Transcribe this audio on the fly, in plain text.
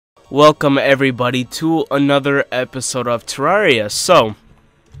Welcome everybody to another episode of Terraria. So,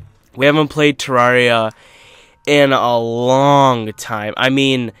 we haven't played Terraria in a long time. I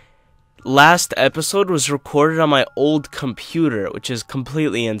mean, last episode was recorded on my old computer, which is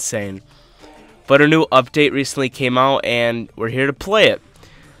completely insane. But a new update recently came out and we're here to play it.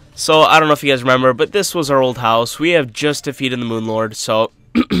 So, I don't know if you guys remember, but this was our old house. We have just defeated the Moon Lord, so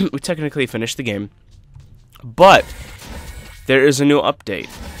we technically finished the game. But there is a new update.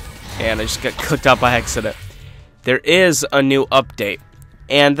 And I just got clicked out by accident. There is a new update.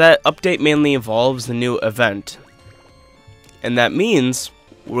 And that update mainly involves the new event. And that means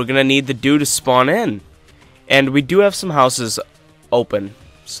we're going to need the dude to spawn in. And we do have some houses open.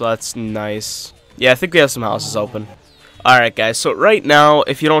 So that's nice. Yeah, I think we have some houses open. Alright guys, so right now,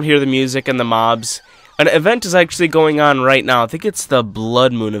 if you don't hear the music and the mobs, an event is actually going on right now. I think it's the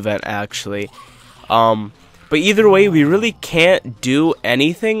Blood Moon event actually. But either way, we really can't do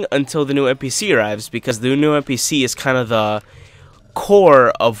anything until the new NPC arrives, because the new NPC is kind of the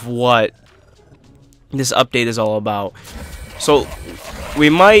core of what this update is all about. So, we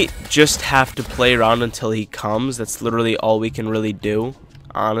might just have to play around until he comes. That's literally all we can really do,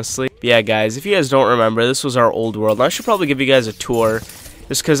 honestly. But yeah, guys, if you guys don't remember, this was our old world. And I should probably give you guys a tour,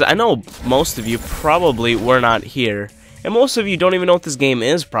 just because I know most of you probably were not here. And most of you don't even know what this game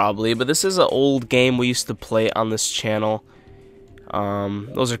is, probably, but this is an old game we used to play on this channel.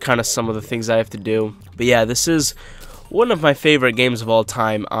 Those are kind of some of the things I have to do. But yeah, this is one of my favorite games of all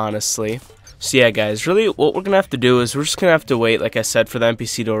time, honestly. So yeah, guys, really what we're going to have to do is we're just going to have to wait, like I said, for the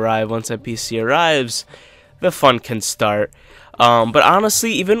NPC to arrive. Once NPC arrives, the fun can start. But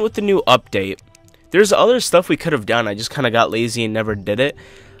honestly, even with the new update, there's other stuff we could have done. I just kind of got lazy and never did it.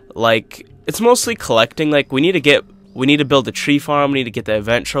 Like, it's mostly collecting. Like, we need to build a tree farm, we need to get the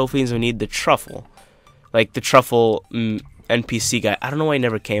event trophies, we need the truffle. Like, the truffle NPC guy. I don't know why he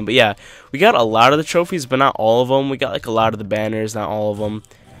never came, but yeah. We got a lot of the trophies, but not all of them. We got, like, a lot of the banners, not all of them.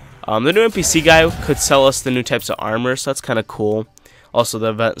 The new NPC guy could sell us the new types of armor, so that's kind of cool. Also, the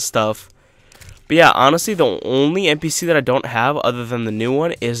event stuff. But yeah, honestly, the only NPC that I don't have, other than the new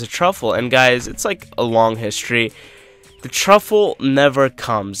one, is a truffle. And guys, it's, like, a long history. The truffle never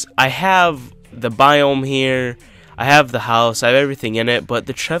comes. I have the biome here, I have the house, I have everything in it, but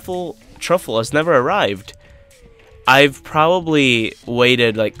the truffle has never arrived. I've probably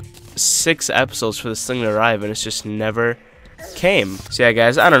waited like 6 episodes for this thing to arrive, and it's just never came. So yeah,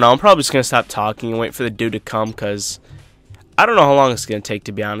 guys, I don't know. I'm probably just going to stop talking and wait for the dude to come, because I don't know how long it's going to take,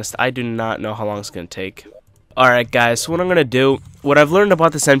 to be honest. I do not know how long it's going to take. Alright, guys, so what I'm going to do, what I've learned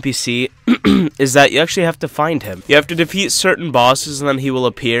about this NPC is that you actually have to find him. You have to defeat certain bosses, and then he will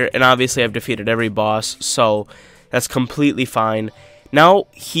appear, and obviously I've defeated every boss, so that's completely fine. Now,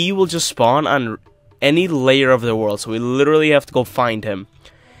 he will just spawn on any layer of the world, so we literally have to go find him.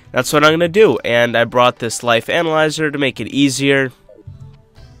 That's what I'm going to do, and I brought this life analyzer to make it easier.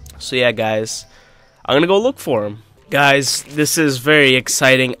 So yeah, guys, I'm going to go look for him. Guys, this is very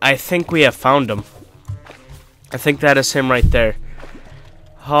exciting. I think we have found him. I think that is him right there.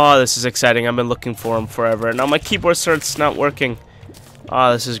 Oh, this is exciting. I've been looking for him forever. Now my keyboard starts not working.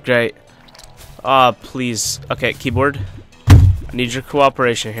 Oh, this is great. Ah, please. Okay, keyboard. I need your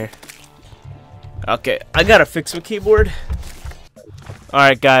cooperation here. Okay, I gotta fix my keyboard.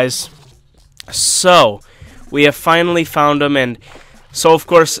 Alright, guys. So, we have finally found him, and so, of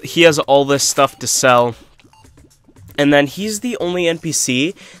course, he has all this stuff to sell. And then he's the only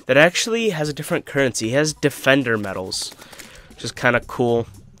NPC that actually has a different currency. He has defender medals, which is kind of cool.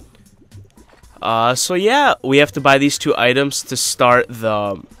 So yeah, we have to buy these 2 items to start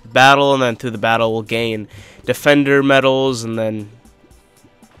the battle, and then through the battle we'll gain defender medals, and then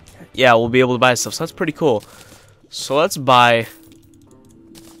yeah, we'll be able to buy stuff. So that's pretty cool. So let's buy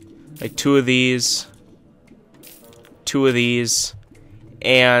like 2 of these, 2 of these,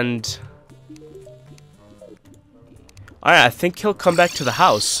 and alright, I think he'll come back to the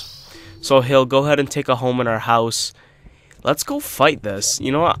house. So he'll go ahead and take a home in our house. Let's go fight this.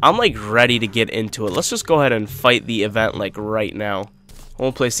 You know what? I'm like ready to get into it. Let's just go ahead and fight the event like right now.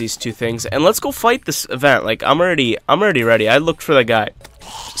 We'll place these 2 things, and let's go fight this event. Like, I'm already ready. I looked for the guy.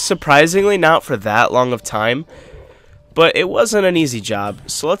 Surprisingly, not for that long of time, but it wasn't an easy job.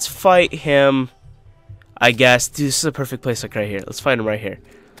 So let's fight him, I guess. Dude, this is a perfect place, like right here. Let's fight him right here.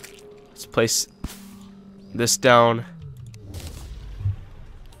 Let's place this down.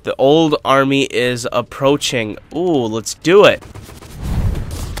 The old army is approaching. Ooh, let's do it.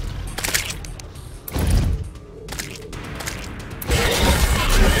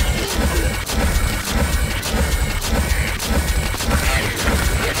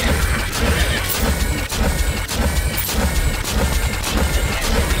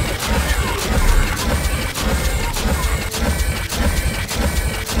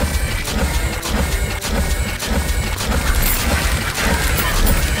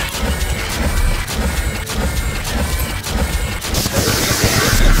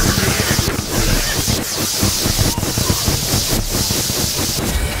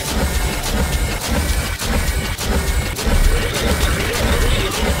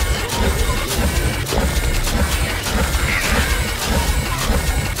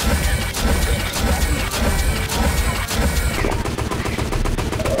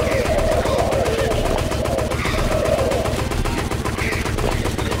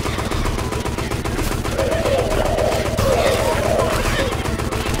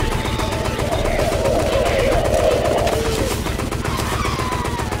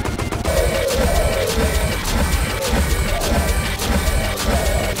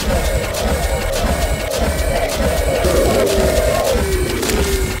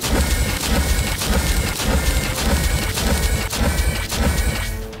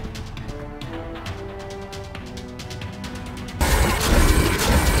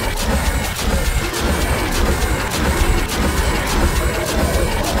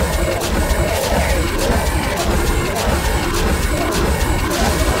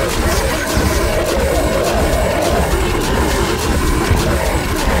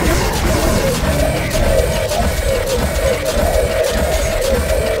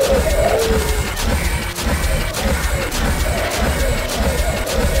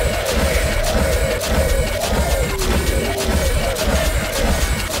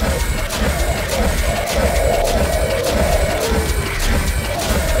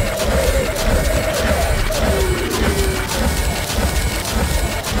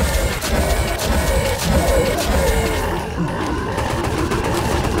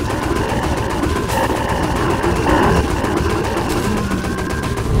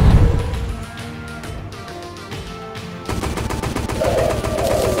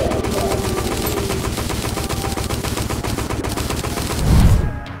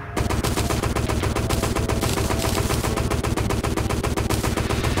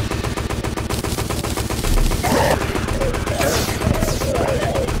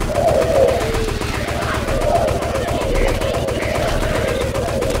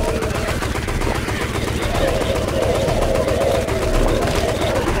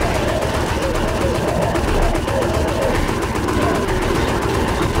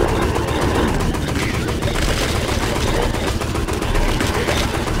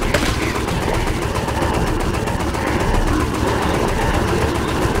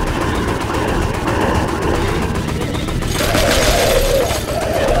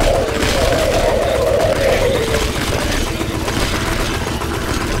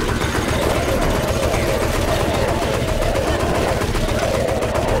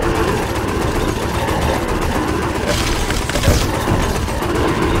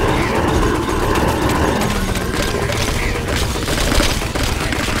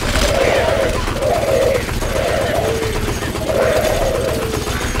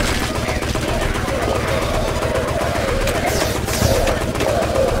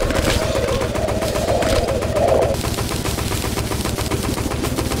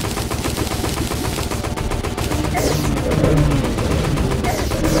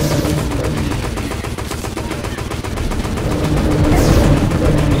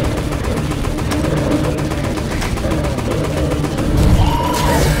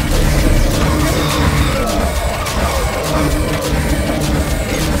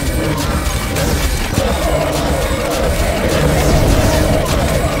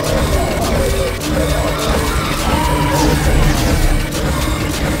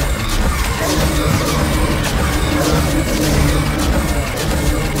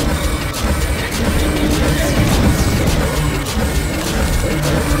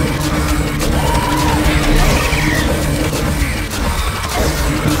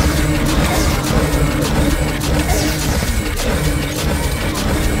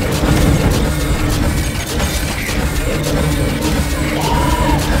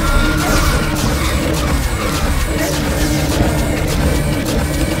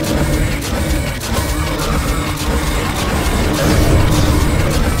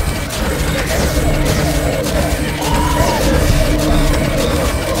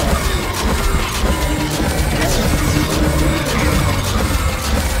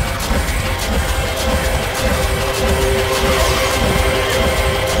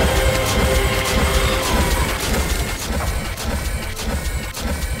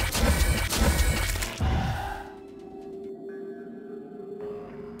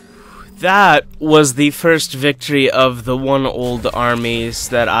 That was the first victory of the one old armies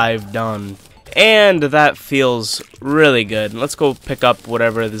that I've done. And that feels really good. Let's go pick up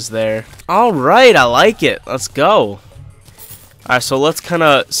whatever is there. Alright, I like it. Let's go. Alright, so let's kind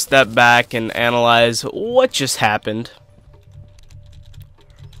of step back and analyze what just happened.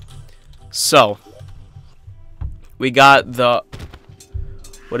 So, we got the...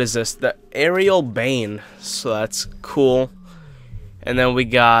 what is this? The Aerial Bane. So that's cool. And then we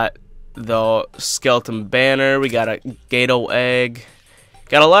got the Skeleton Banner. We got a Gato Egg.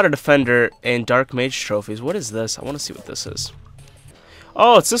 Got a lot of Defender and Dark Mage trophies. What is this? I want to see what this is.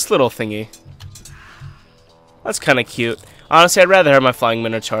 Oh, it's this little thingy. That's kind of cute. Honestly, I'd rather have my Flying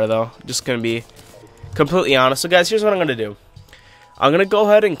Minotaur, though. Just going to be completely honest. So, guys, here's what I'm going to do. I'm going to go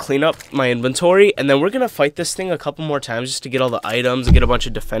ahead and clean up my inventory, and then we're going to fight this thing a couple more times just to get all the items and get a bunch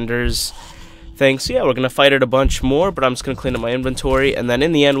of Defenders things. So, yeah, we're going to fight it a bunch more, but I'm just going to clean up my inventory, and then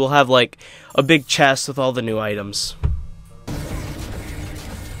in the end, we'll have, like, a big chest with all the new items.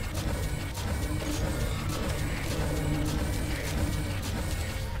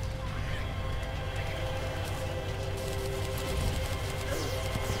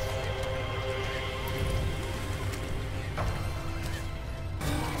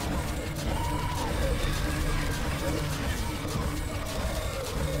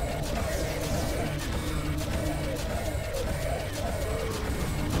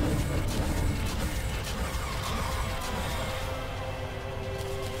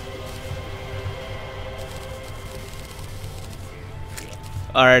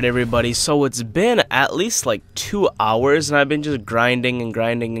 Alright everybody, so it's been at least like 2 hours and I've been just grinding and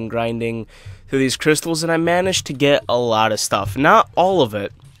grinding and grinding through these crystals, and I managed to get a lot of stuff. Not all of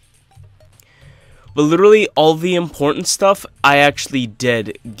it, but literally all the important stuff I actually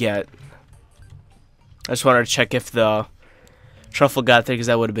did get. I just wanted to check if the truffle got there because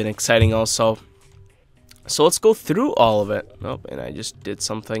that would have been exciting also. So let's go through all of it. Nope, and I just did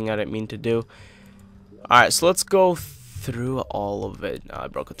something I didn't mean to do. Alright, so let's go through all of it. I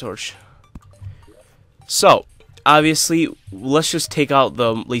broke a torch. So, obviously, let's just take out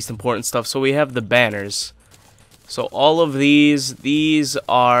the least important stuff. So we have the banners. So all of these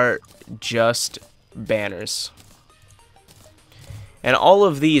are just banners. And all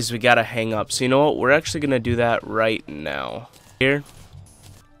of these we gotta hang up. So you know what? We're actually gonna do that right now. Here.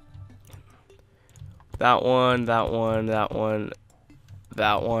 That one, that one, that one,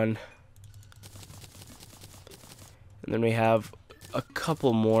 that one. And then we have a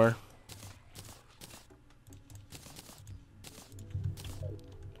couple more.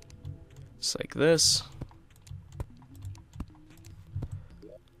 Just like this.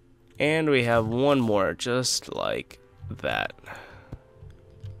 And we have one more, just like that.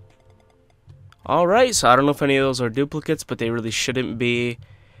 Alright, so I don't know if any of those are duplicates, but they really shouldn't be.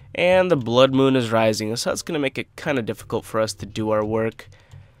 And the blood moon is rising, so that's going to make it kind of difficult for us to do our work.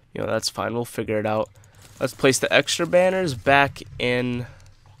 You know, that's fine, we'll figure it out. Let's place the extra banners back in.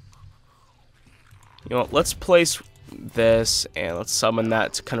 You know, let's place this and let's summon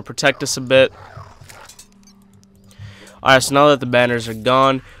that to kind of protect us a bit. Alright, so now that the banners are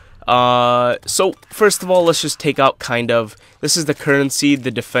gone, so first of all, let's just take out kind of, this is the currency, the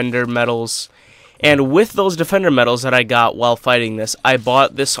defender medals. And with those defender medals that I got while fighting this, I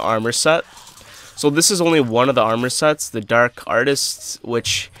bought this armor set. So this is only one of the armor sets, the Dark Artists,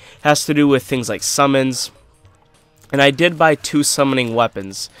 which has to do with things like summons. And I did buy 2 summoning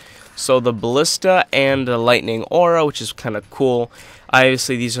weapons. So the Ballista and the Lightning Aura, which is kind of cool.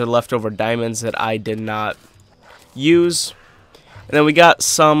 Obviously, these are leftover diamonds that I did not use. And then we got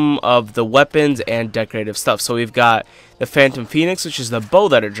some of the weapons and decorative stuff. So we've got the Phantom Phoenix, which is the bow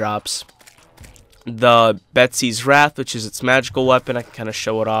that it drops. The Betsy's Wrath, which is its magical weapon. I can kind of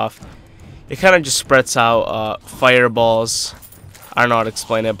show it off. It kind of just spreads out fireballs. I don't know how to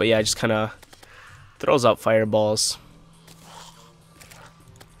explain it, but yeah, it just kind of throws out fireballs.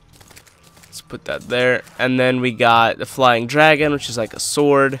 Let's put that there. And then we got the Flying Dragon, which is like a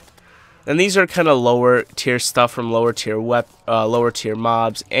sword. And these are kind of lower tier stuff from lower tier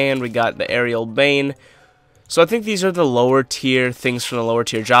mobs. And we got the Aerial Bane. So I think these are the lower tier things from the lower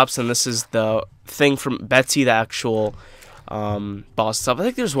tier drops, and this is the thing from Betsy, the actual boss stuff. I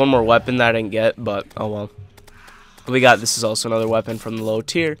think there's one more weapon that I didn't get, but oh well. This is also another weapon from the low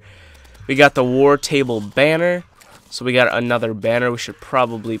tier. We got the War Table Banner. So we got another banner we should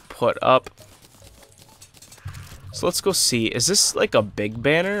probably put up. So let's go see. Is this like a big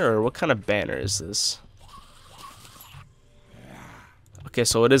banner, or what kind of banner is this? Okay,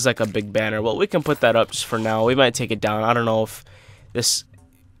 so it is like a big banner. Well, we can put that up just for now. We might take it down. I don't know if this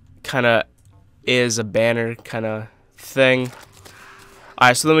kind of is a banner kind of thing.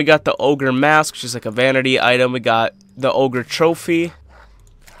 Alright, so then we got the Ogre Mask, which is like a vanity item. We got the Ogre Trophy.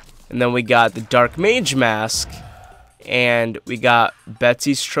 And then we got the Dark Mage Mask. And we got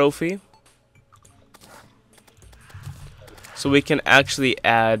Betsy's Trophy. So we can actually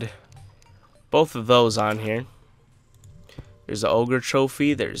add both of those on here. There's the Ogre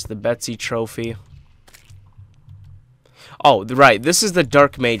Trophy. There's the Betsy Trophy. Oh, right. This is the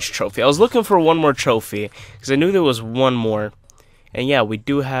Dark Mage Trophy. I was looking for one more trophy because I knew there was one more. And yeah, we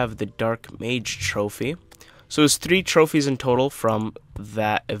do have the Dark Mage Trophy. So there's 3 trophies in total from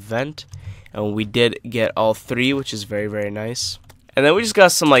that event. And we did get all 3, which is very, very nice. And then we just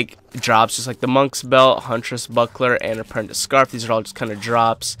got some like drops, just like the Monk's Belt, Huntress Buckler, and Apprentice Scarf. These are all just kind of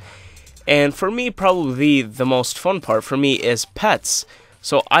drops. And for me, probably the most fun part for me is pets.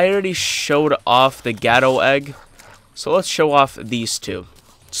 So I already showed off the Gatto Egg. So let's show off these 2.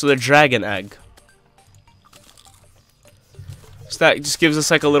 So the Dragon Egg. So that just gives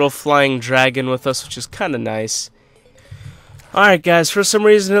us like a little flying dragon with us, which is kind of nice. Alright guys, for some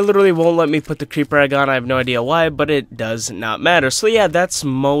reason it literally won't let me put the creeper egg on. I have no idea why, but it does not matter. So yeah, that's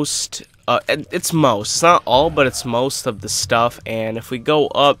most, it's not all, but it's most of the stuff. And if we go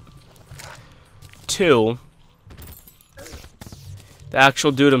up to the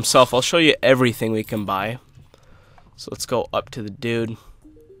actual dude himself, I'll show you everything we can buy. So let's go up to the dude.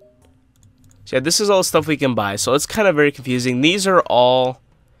 So yeah, this is all the stuff we can buy. So it's kind of very confusing. These are all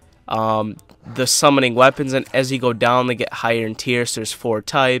the summoning weapons, and as you go down they get higher in tier. So there's 4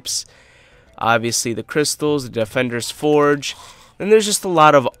 types. Obviously the crystals, the Defender's Forge, and there's just a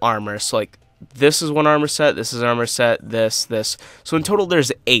lot of armor. So like this is one armor set, this is armor set, this. So in total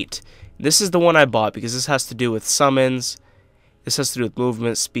there's 8. This is the one I bought because this has to do with summons. This has to do with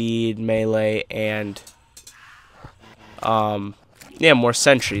movement, speed, melee, and yeah, more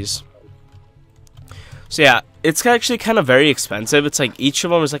sentries. So yeah, it's actually kind of very expensive. It's like each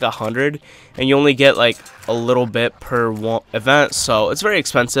of them is like 100, and you only get like a little bit per event, so it's very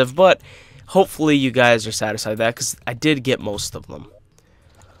expensive. But hopefully you guys are satisfied with that because I did get most of them.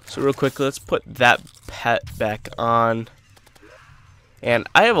 So real quickly, let's put that pet back on. And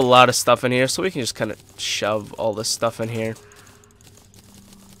I have a lot of stuff in here, so we can just kind of shove all this stuff in here.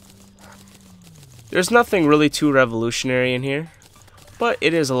 There's nothing really too revolutionary in here, but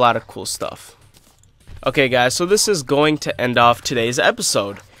it is a lot of cool stuff. Okay guys, so this is going to end off today's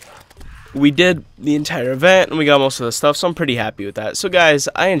episode. We did the entire event and we got most of the stuff, so I'm pretty happy with that. So guys,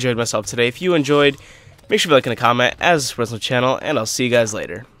 I enjoyed myself today. If you enjoyed, make sure to like and comment, as the channel, and I'll see you guys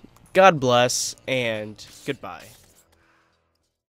later. God bless, and goodbye.